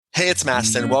Hey, it's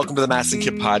Mastin. Welcome to the Mastin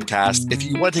Kit podcast. If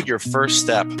you want to take your first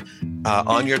step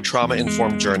on your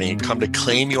trauma-informed journey, come to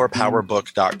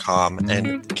claimyourpowerbook.com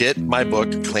and get my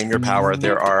book, Claim Your Power.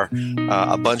 There are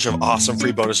a bunch of awesome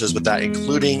free bonuses with that,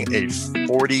 including a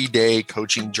 40-day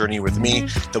coaching journey with me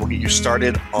that will get you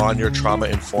started on your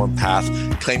trauma-informed path.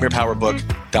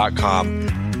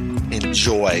 claimyourpowerbook.com.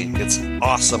 Enjoy. It's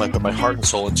awesome. I put my heart and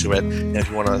soul into it. And if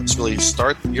you want to really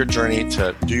start your journey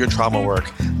to do your trauma work,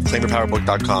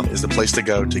 claimyourpowerbook.com is the place to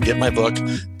go to get my book,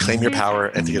 Claim Your Power,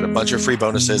 and to get a bunch of free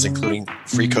bonuses, including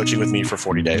free coaching with me for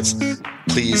 40 days.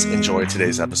 Please enjoy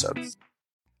today's episode.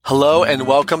 Hello and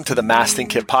welcome to the Mastin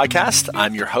Kit podcast.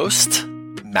 I'm your host,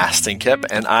 Mastin Kip,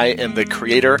 and I am the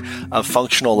creator of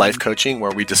Functional Life Coaching,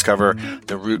 where we discover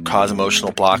the root cause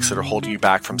emotional blocks that are holding you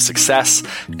back from success.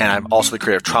 And I'm also the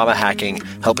creator of Trauma Hacking,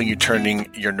 helping you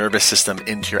turning your nervous system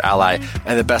into your ally,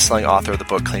 and the best-selling author of the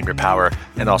book Claim Your Power,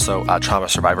 and also a trauma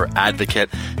survivor advocate.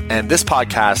 And this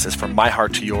podcast is from my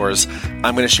heart to yours.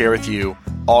 I'm going to share with you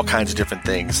all kinds of different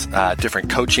things, different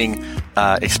coaching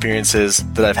experiences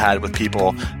that I've had with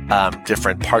people,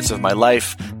 different parts of my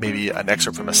life, maybe an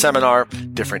excerpt from a seminar,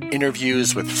 different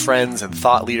interviews with friends and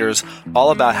thought leaders,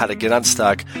 all about how to get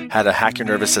unstuck, how to hack your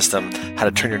nervous system, how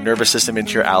to turn your nervous system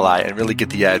into your ally and really get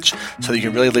the edge so that you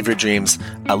can really live your dreams,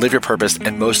 live your purpose,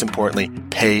 and most importantly,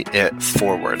 pay it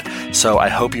forward. So I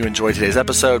hope you enjoyed today's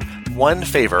episode. One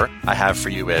favor I have for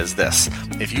you is this.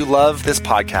 If you love this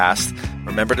podcast,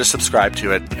 remember to subscribe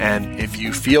to it. And if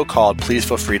you feel called, please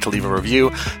feel free to leave a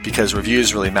review, because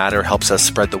reviews really matter, helps us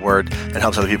spread the word, and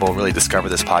helps other people really discover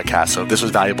this podcast. So if this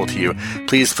was valuable to you,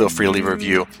 please feel free to leave a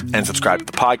review and subscribe to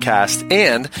the podcast.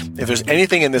 And if there's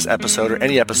anything in this episode or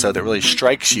any episode that really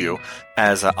strikes you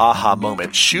as an aha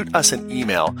moment, shoot us an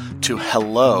email to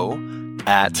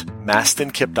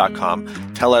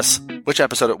hello@mastinkip.com. Tell us which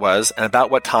episode it was and about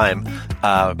what time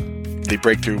the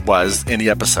breakthrough was in the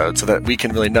episode, so that we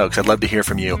can really know, because I'd love to hear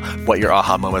from you what your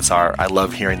aha moments are. I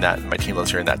love hearing that, and my team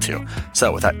loves hearing that too.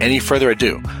 So without any further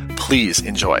ado, please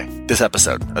enjoy this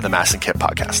episode of the Mastin Kit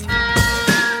podcast.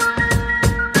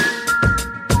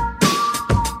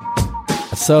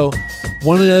 So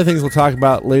one of the other things we'll talk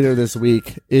about later this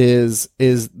week is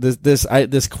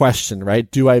this question, right?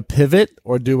 Do I pivot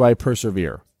or do I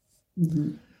persevere?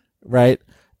 Mm-hmm. Right?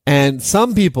 And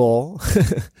some people,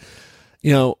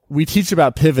 we teach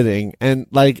about pivoting, and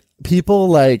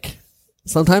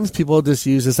sometimes people just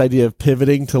use this idea of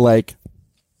pivoting to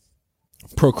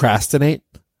procrastinate,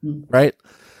 right?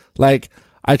 Like,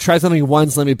 I try something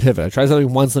once, let me pivot. I try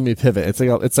something once, let me pivot. It's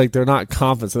like they're not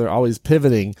confident, so they're always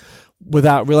pivoting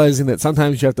without realizing that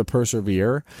sometimes you have to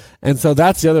persevere. And so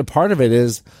that's the other part of it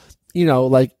is,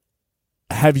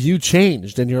 have you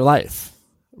changed in your life,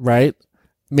 right?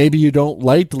 Maybe you don't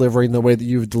like delivering the way that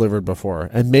you've delivered before.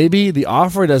 And maybe the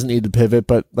offer doesn't need to pivot,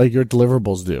 but your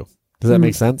deliverables do. Does that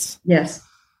make sense? Yes.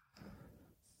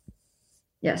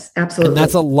 Yes, absolutely. And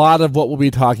that's a lot of what we'll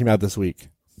be talking about this week.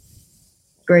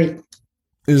 Great.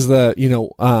 Is the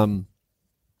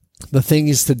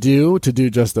things to do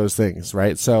just those things,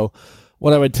 right? So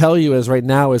what I would tell you is right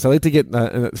now is I like to get,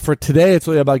 for today, it's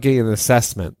really about getting an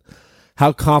assessment.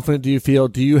 How confident do you feel?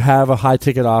 Do you have a high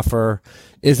ticket offer?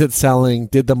 Is it selling?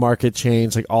 Did the market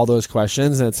change? All those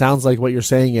questions. And it sounds like what you're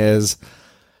saying is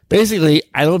basically,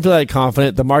 I don't feel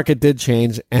confident. The market did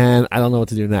change and I don't know what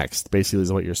to do next, basically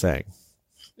is what you're saying.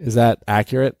 Is that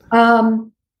accurate?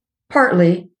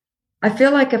 Partly. I feel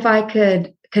like if I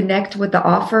could connect with the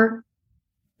offer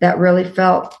that really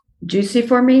felt juicy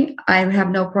for me, I have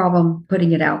no problem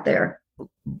putting it out there.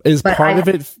 Is part of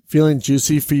it feeling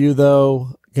juicy for you, though,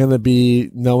 going to be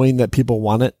knowing that people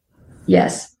want it?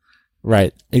 Yes.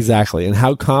 Right, exactly. And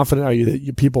how confident are you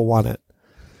that people want it?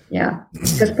 Yeah,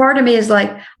 because part of me is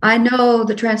I know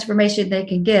the transformation they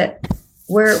can get.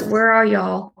 Where are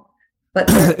y'all?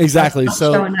 But exactly.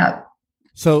 So showing up.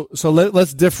 So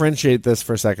let's differentiate this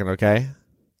for a second, okay?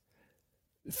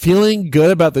 Feeling good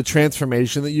about the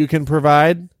transformation that you can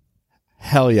provide,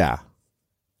 hell yeah.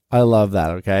 I love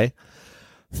that, okay?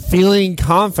 Feeling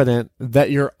confident that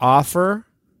your offer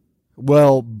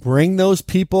will bring those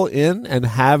people in and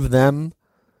have them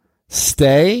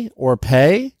stay or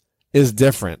pay is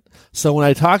different. So when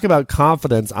I talk about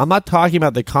confidence, I'm not talking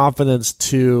about the confidence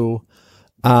to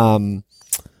the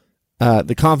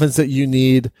confidence that you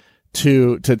need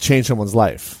to change someone's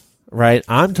life, right?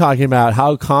 I'm talking about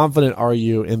how confident are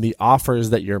you in the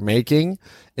offers that you're making,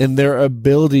 in their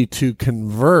ability to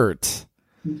convert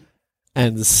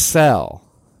and sell.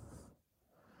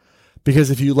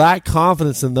 Because if you lack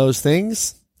confidence in those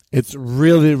things, it's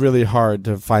really, really hard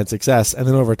to find success. And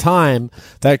then over time,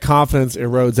 that confidence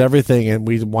erodes everything and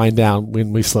we wind down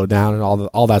when we slow down and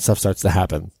all that stuff starts to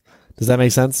happen. Does that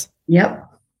make sense? Yep.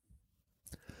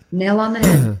 Nail on the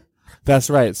head.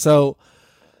 That's right. So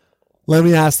let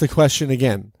me ask the question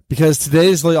again, because today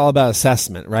is really all about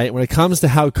assessment, right? When it comes to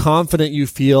how confident you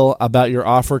feel about your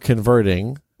offer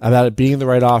converting, about it being the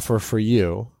right offer for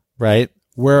you, right?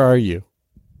 Where are you?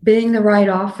 Being the right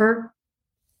offer,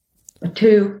 a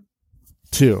 2.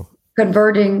 2.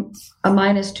 Converting a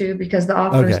 -2 because the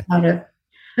offer is not a.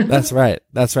 That's right.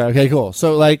 Okay, cool.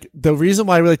 So like the reason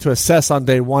why I really like to assess on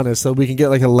day 1 is so we can get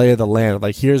like a lay of the land.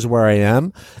 Like here's where I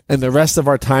am. And the rest of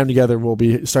our time together, we'll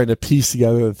be starting to piece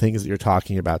together the things that you're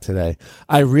talking about today.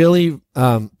 I really,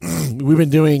 we've been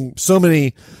doing so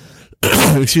many,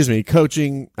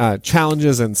 coaching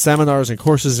challenges and seminars and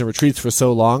courses and retreats for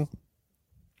so long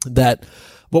that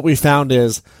what we found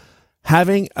is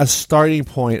having a starting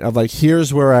point of like,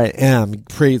 here's where I am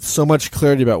creates so much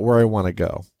clarity about where I want to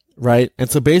go. Right. And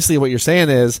so basically what you're saying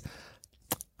is,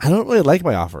 I don't really like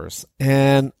my offers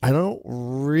and I don't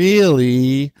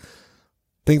really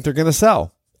think they're going to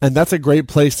sell. And that's a great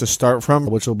place to start from,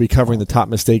 which will be covering the top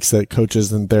mistakes that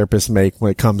coaches and therapists make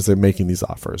when it comes to making these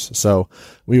offers. So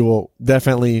we will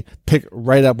definitely pick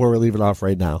right up where we're leaving off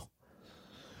right now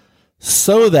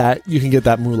so that you can get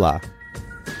that moolah.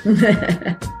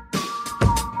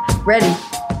 Ready.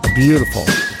 Beautiful.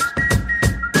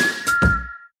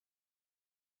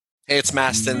 Hey, it's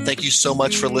Mastin. Thank you so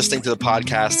much for listening to the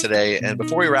podcast today. And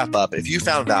before we wrap up, if you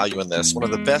found value in this, one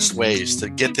of the best ways to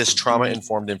get this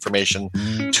trauma-informed information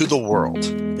to the world,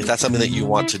 if that's something that you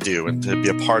want to do and to be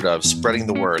a part of, spreading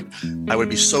the word, I would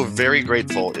be so very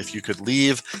grateful if you could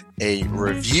leave a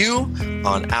review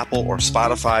on Apple or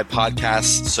Spotify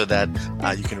podcasts so that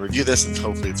you can review this, and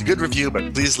hopefully it's a good review,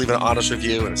 but please leave an honest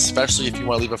review. And especially if you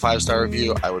want to leave a 5-star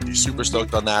review, I would be super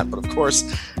stoked on that. But of course,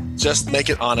 just make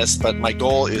it honest. But my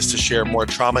goal is to share more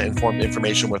trauma-informed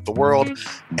information with the world,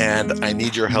 and I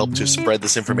need your help to spread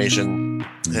this information,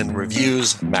 and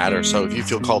reviews matter. So if you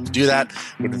feel called to do that,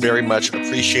 would very much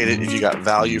appreciate it. If you got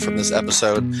value from this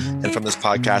episode and from this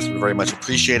podcast, would very much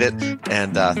appreciate it.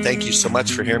 And thank you so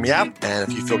much for hearing me out. And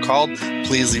if you feel called,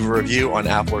 please leave a review on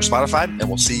Apple or Spotify, and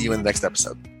we'll see you in the next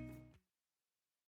episode.